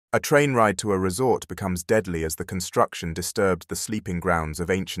A train ride to a resort becomes deadly as the construction disturbed the sleeping grounds of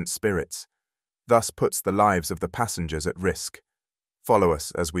ancient spirits, thus puts the lives of the passengers at risk. Follow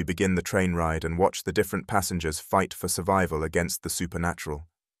us as we begin the train ride and watch the different passengers fight for survival against the supernatural.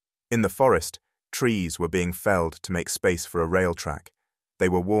 In the forest, trees were being felled to make space for a rail track. They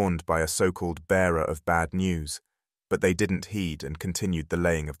were warned by a so-called bearer of bad news, but they didn't heed and continued the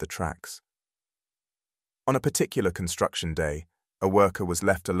laying of the tracks. On a particular construction day, a worker was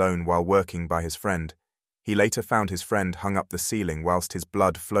left alone while working by his friend. He later found his friend hung up the ceiling whilst his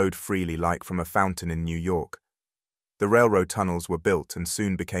blood flowed freely like from a fountain in New York. The railroad tunnels were built and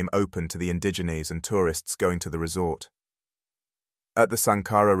soon became open to the indigenes and tourists going to the resort. At the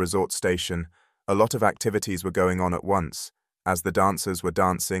Sankara Resort Station, a lot of activities were going on at once. As the dancers were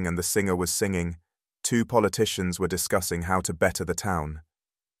dancing and the singer was singing, two politicians were discussing how to better the town.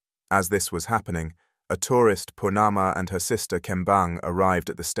 As this was happening, a tourist, Purnama, and her sister Kembang arrived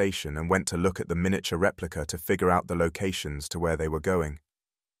at the station and went to look at the miniature replica to figure out the locations to where they were going.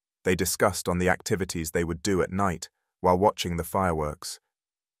 They discussed on the activities they would do at night while watching the fireworks.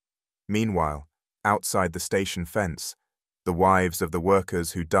 Meanwhile, outside the station fence, the wives of the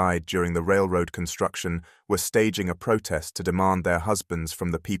workers who died during the railroad construction were staging a protest to demand their husbands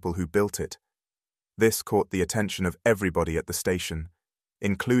from the people who built it. This caught the attention of everybody at the station,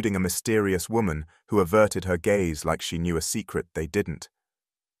 including a mysterious woman who averted her gaze like she knew a secret they didn't.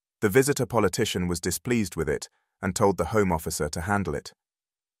 The visitor politician was displeased with it and told the Home Officer to handle it.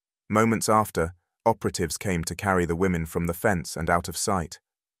 Moments after, operatives came to carry the women from the fence and out of sight.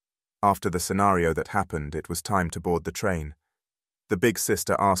 After the scenario that happened, it was time to board the train. The big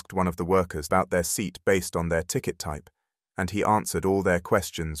sister asked one of the workers about their seat based on their ticket type, and he answered all their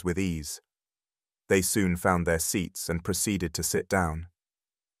questions with ease. They soon found their seats and proceeded to sit down.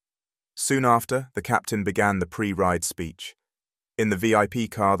 Soon after, the captain began the pre-ride speech. In the VIP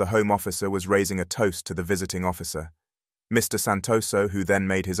car, the Home Officer was raising a toast to the visiting officer, Mr. Santoso, who then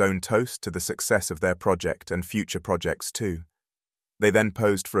made his own toast to the success of their project and future projects too. They then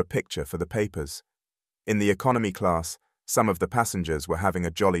posed for a picture for the papers. In the economy class, some of the passengers were having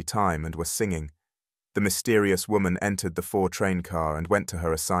a jolly time and were singing. The mysterious woman entered the 4-train car and went to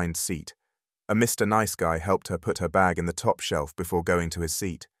her assigned seat. A Mr. Nice Guy helped her put her bag in the top shelf before going to his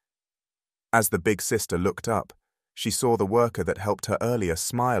seat. As the big sister looked up, she saw the worker that helped her earlier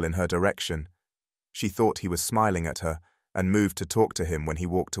smile in her direction. She thought he was smiling at her and moved to talk to him when he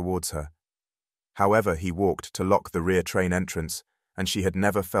walked towards her. However, he walked to lock the rear train entrance, and she had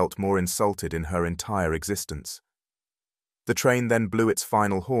never felt more insulted in her entire existence. The train then blew its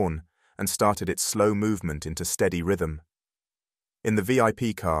final horn and started its slow movement into steady rhythm. In the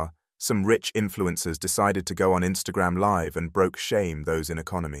VIP car, some rich influencers decided to go on Instagram Live and broke shame those in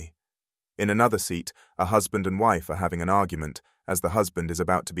economy. In another seat, a husband and wife are having an argument as the husband is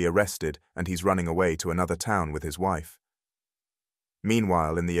about to be arrested and he's running away to another town with his wife.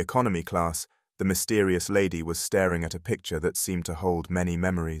 Meanwhile, in the economy class, the mysterious lady was staring at a picture that seemed to hold many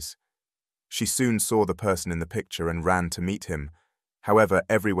memories. She soon saw the person in the picture and ran to meet him. However,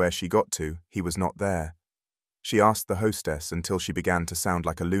 everywhere she got to, he was not there. She asked the hostess until she began to sound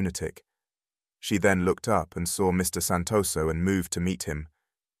like a lunatic. She then looked up and saw Mr. Santoso and moved to meet him,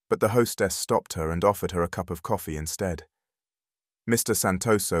 but the hostess stopped her and offered her a cup of coffee instead. Mr.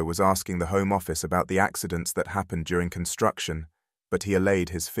 Santoso was asking the Home Office about the accidents that happened during construction, but he allayed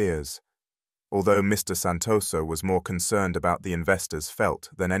his fears, although Mr. Santoso was more concerned about the investors felt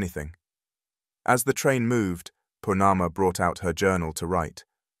than anything. As the train moved, Purnama brought out her journal to write.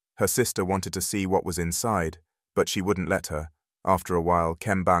 Her sister wanted to see what was inside, but she wouldn't let her. After a while,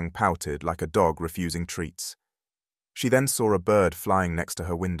 Kembang pouted like a dog refusing treats. She then saw a bird flying next to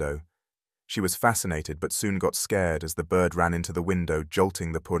her window. She was fascinated but soon got scared as the bird ran into the window,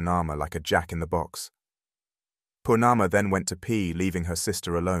 jolting the Purnama like a jack-in-the-box. Purnama then went to pee, leaving her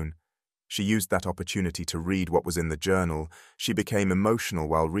sister alone. She used that opportunity to read what was in the journal. She became emotional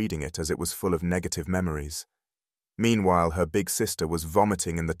while reading it as it was full of negative memories. Meanwhile, her big sister was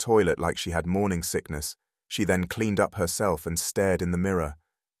vomiting in the toilet like she had morning sickness. She then cleaned up herself and stared in the mirror,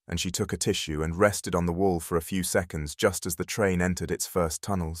 and she took a tissue and rested on the wall for a few seconds just as the train entered its first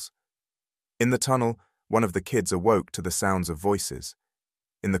tunnels. In the tunnel, one of the kids awoke to the sounds of voices.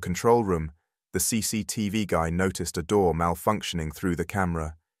 In the control room, the CCTV guy noticed a door malfunctioning through the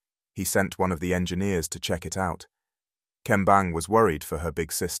camera. He sent one of the engineers to check it out. Kembang was worried for her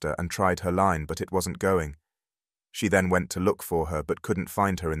big sister and tried her line, but it wasn't going. She then went to look for her but couldn't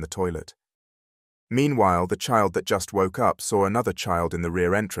find her in the toilet. Meanwhile, the child that just woke up saw another child in the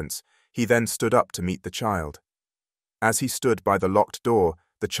rear entrance. He then stood up to meet the child. As he stood by the locked door,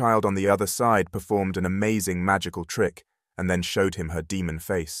 the child on the other side performed an amazing magical trick. and then showed him her demon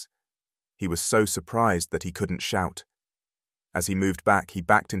face. He was so surprised that he couldn't shout. As he moved back, he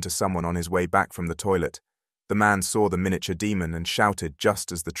backed into someone on his way back from the toilet. The man saw the miniature demon and shouted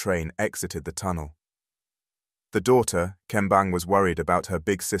just as the train exited the tunnel. The daughter, Kembang, was worried about her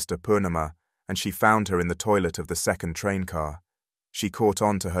big sister Purnama, and she found her in the toilet of the second train car. She caught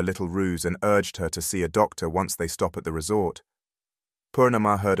on to her little ruse and urged her to see a doctor once they stop at the resort.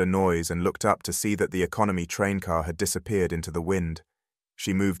 Purnama heard a noise and looked up to see that the economy train car had disappeared into the wind.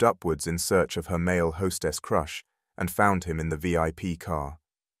 She moved upwards in search of her male hostess crush and found him in the VIP car.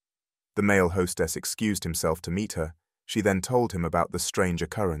 The male hostess excused himself to meet her. She then told him about the strange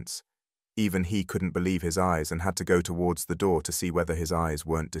occurrence. Even he couldn't believe his eyes and had to go towards the door to see whether his eyes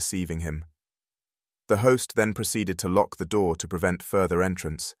weren't deceiving him. The host then proceeded to lock the door to prevent further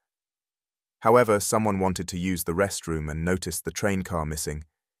entrance. However, someone wanted to use the restroom and noticed the train car missing.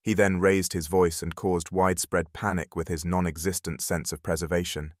 He then raised his voice and caused widespread panic with his non-existent sense of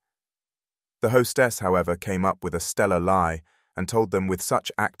preservation. The hostess, however, came up with a stellar lie and told them with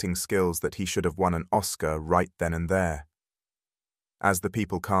such acting skills that he should have won an Oscar right then and there. As the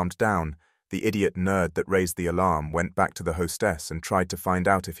people calmed down, the idiot nerd that raised the alarm went back to the hostess and tried to find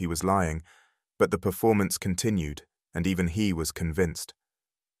out if he was lying, but the performance continued, and even he was convinced.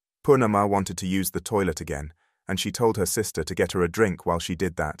 Purnama wanted to use the toilet again, and she told her sister to get her a drink while she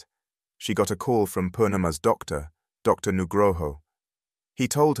did that. She got a call from Purnama's doctor, Dr. Nugroho. He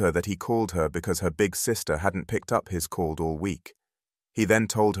told her that he called her because her big sister hadn't picked up his call all week. He then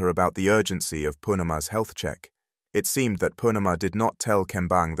told her about the urgency of Purnama's health check. It seemed that Purnama did not tell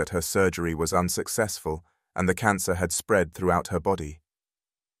Kembang that her surgery was unsuccessful and the cancer had spread throughout her body.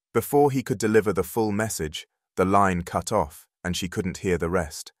 Before he could deliver the full message, the line cut off and she couldn't hear the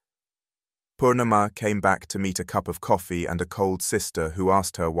rest. Purnama came back to meet a cup of coffee and a cold sister who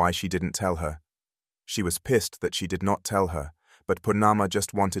asked her why she didn't tell her. She was pissed that she did not tell her, but Purnama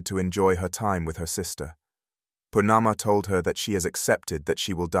just wanted to enjoy her time with her sister. Purnama told her that she has accepted that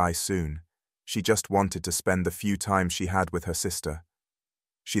she will die soon. She just wanted to spend the few time she had with her sister.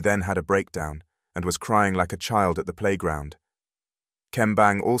 She then had a breakdown and was crying like a child at the playground.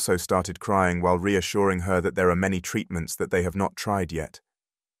 Kembang also started crying while reassuring her that there are many treatments that they have not tried yet.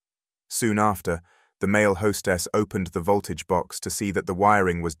 Soon after, the male hostess opened the voltage box to see that the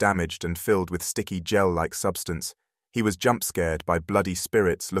wiring was damaged and filled with sticky gel-like substance. He was jump-scared by bloody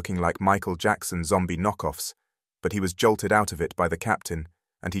spirits looking like Michael Jackson zombie knockoffs, but he was jolted out of it by the captain,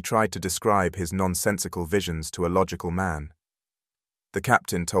 and he tried to describe his nonsensical visions to a logical man. The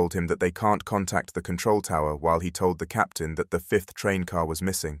captain told him that they can't contact the control tower while he told the captain that the fifth train car was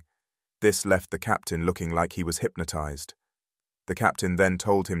missing. This left the captain looking like he was hypnotized. The captain then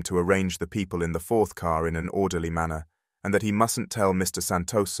told him to arrange the people in the fourth car in an orderly manner, and that he mustn't tell Mr.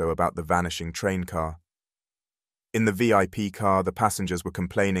 Santoso about the vanishing train car. In the VIP car, the passengers were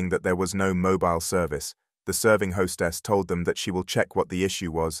complaining that there was no mobile service. The serving hostess told them that she will check what the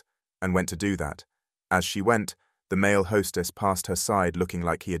issue was, and went to do that. As she went, the male hostess passed her side looking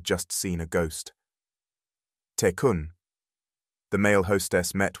like he had just seen a ghost. Tekun. The male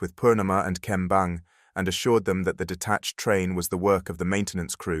hostess met with Purnama and Kembang and assured them that the detached train was the work of the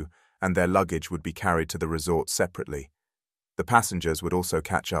maintenance crew and their luggage would be carried to the resort separately. The passengers would also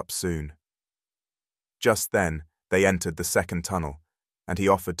catch up soon. Just then, they entered the second tunnel, and he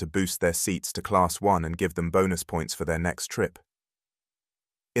offered to boost their seats to Class 1 and give them bonus points for their next trip.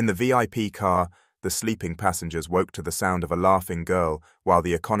 In the VIP car, the sleeping passengers woke to the sound of a laughing girl, while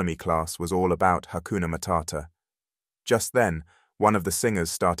the economy class was all about Hakuna Matata. Just then, one of the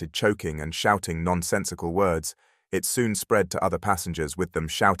singers started choking and shouting nonsensical words. It soon spread to other passengers, with them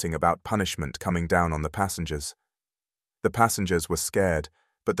shouting about punishment coming down on the passengers. The passengers were scared,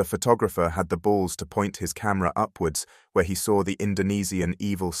 but the photographer had the balls to point his camera upwards, where he saw the Indonesian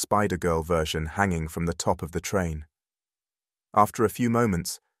evil Spider-Girl version hanging from the top of the train. After a few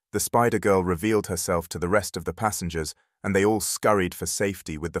moments, the Spider-Girl revealed herself to the rest of the passengers, and they all scurried for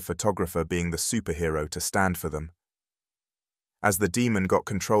safety, with the photographer being the superhero to stand for them. As the demon got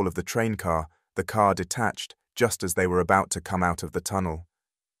control of the train car, the car detached just as they were about to come out of the tunnel.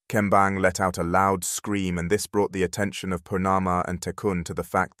 Kembang let out a loud scream, and this brought the attention of Purnama and Tekun to the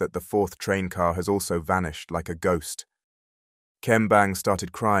fact that the fourth train car has also vanished like a ghost. Kembang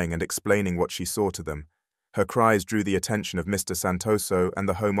started crying and explaining what she saw to them. Her cries drew the attention of Mr. Santoso and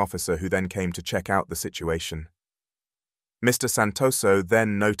the Home Officer, who then came to check out the situation. Mr. Santoso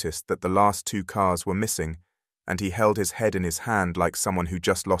then noticed that the last two cars were missing, and he held his head in his hand like someone who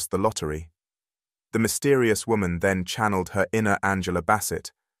just lost the lottery. The mysterious woman then channeled her inner Angela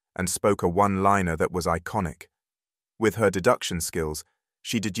Bassett and spoke a one-liner that was iconic. With her deduction skills,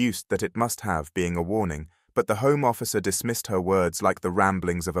 she deduced that it must have being a warning, but the Home Officer dismissed her words like the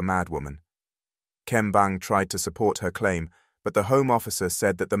ramblings of a madwoman. Kembang tried to support her claim, but the Home Officer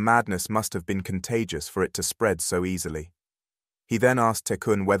said that the madness must have been contagious for it to spread so easily. He then asked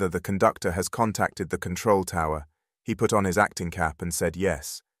Tekun whether the conductor has contacted the control tower. He put on his acting cap and said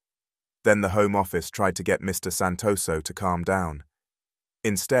yes. Then the Home Office tried to get Mr. Santoso to calm down.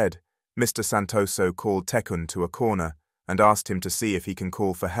 Instead, Mr. Santoso called Tekun to a corner and asked him to see if he can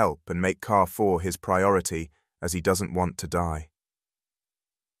call for help and make Car 4 his priority, as he doesn't want to die.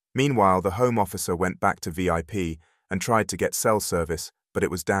 Meanwhile, the Home Officer went back to VIP and tried to get cell service, but it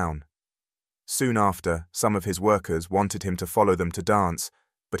was down. Soon after, some of his workers wanted him to follow them to dance,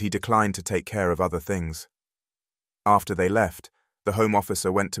 but he declined to take care of other things. After they left, the Home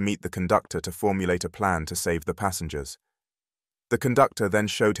Officer went to meet the conductor to formulate a plan to save the passengers. The conductor then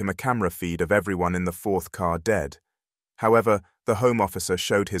showed him a camera feed of everyone in the fourth car dead. However, the Home Officer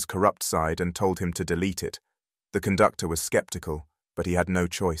showed his corrupt side and told him to delete it. The conductor was skeptical, but he had no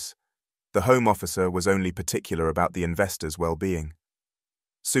choice. The Home Officer was only particular about the investors' well-being.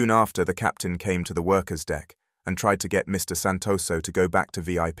 Soon after, the captain came to the workers' deck and tried to get Mr. Santoso to go back to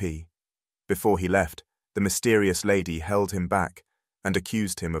VIP. Before he left, the mysterious lady held him back and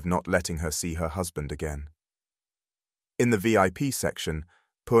accused him of not letting her see her husband again. In the VIP section,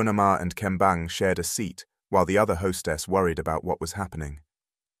 Purnama and Kembang shared a seat while the other hostess worried about what was happening.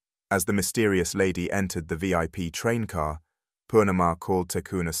 As the mysterious lady entered the VIP train car, Purnama called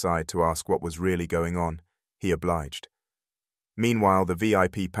Tekun aside to ask what was really going on. He obliged. Meanwhile, the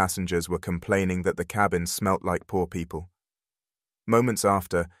VIP passengers were complaining that the cabin smelt like poor people. Moments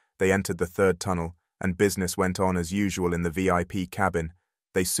after, they entered the third tunnel, and business went on as usual in the VIP cabin.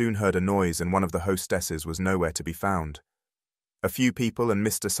 They soon heard a noise and one of the hostesses was nowhere to be found. A few people and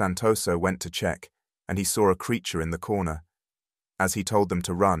Mr. Santoso went to check, and he saw a creature in the corner. As he told them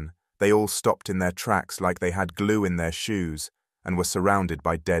to run, they all stopped in their tracks like they had glue in their shoes and were surrounded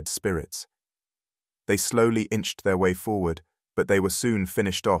by dead spirits. They slowly inched their way forward, but they were soon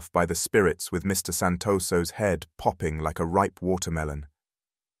finished off by the spirits with Mr. Santoso's head popping like a ripe watermelon.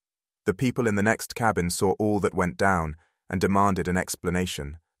 The people in the next cabin saw all that went down and demanded an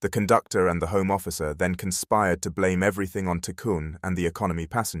explanation. The conductor and the Home Officer then conspired to blame everything on Tekun and the economy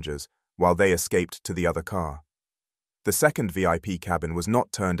passengers, while they escaped to the other car. The second VIP cabin was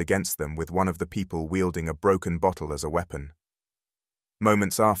not turned against them, with one of the people wielding a broken bottle as a weapon.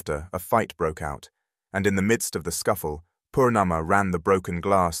 Moments after, a fight broke out, and in the midst of the scuffle, Purnama ran the broken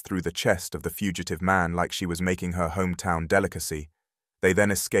glass through the chest of the fugitive man like she was making her hometown delicacy. They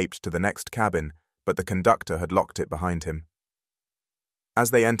then escaped to the next cabin, but the conductor had locked it behind him. As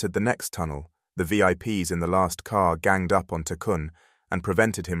they entered the next tunnel, the VIPs in the last car ganged up on Tekun and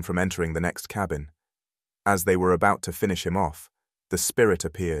prevented him from entering the next cabin. As they were about to finish him off, the spirit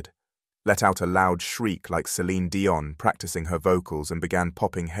appeared, let out a loud shriek like Celine Dion practicing her vocals, and began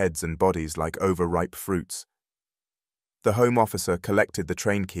popping heads and bodies like overripe fruits. The Home Officer collected the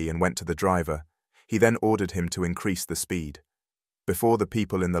train key and went to the driver. He then ordered him to increase the speed. Before the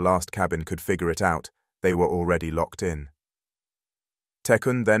people in the last cabin could figure it out, they were already locked in.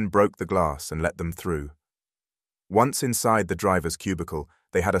 Tekun then broke the glass and let them through. Once inside the driver's cubicle,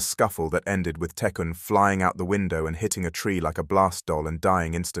 they had a scuffle that ended with Tekun flying out the window and hitting a tree like a blast doll and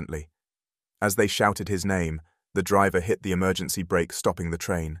dying instantly. As they shouted his name, the driver hit the emergency brake, stopping the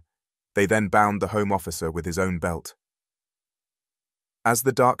train. They then bound the Home Officer with his own belt. As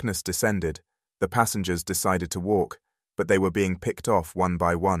the darkness descended, the passengers decided to walk, but they were being picked off one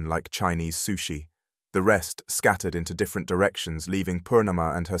by one like Chinese sushi. The rest scattered into different directions, leaving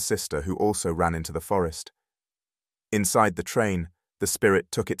Purnama and her sister, who also ran into the forest. Inside the train, the spirit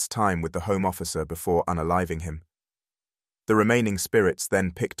took its time with the Home Officer before unaliving him. The remaining spirits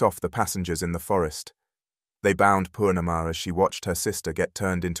then picked off the passengers in the forest. They bound Purnama as she watched her sister get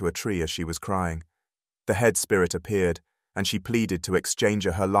turned into a tree as she was crying. The head spirit appeared, and she pleaded to exchange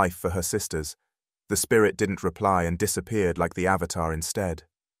her life for her sister's. The spirit didn't reply and disappeared like the Avatar instead.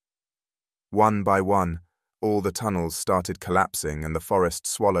 One by one, all the tunnels started collapsing and the forest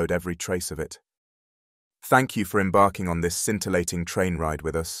swallowed every trace of it. Thank you for embarking on this scintillating train ride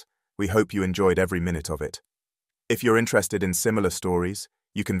with us. We hope you enjoyed every minute of it. If you're interested in similar stories,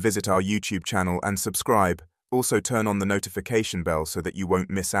 you can visit our YouTube channel and subscribe. Also turn on the notification bell so that you won't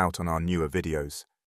miss out on our newer videos.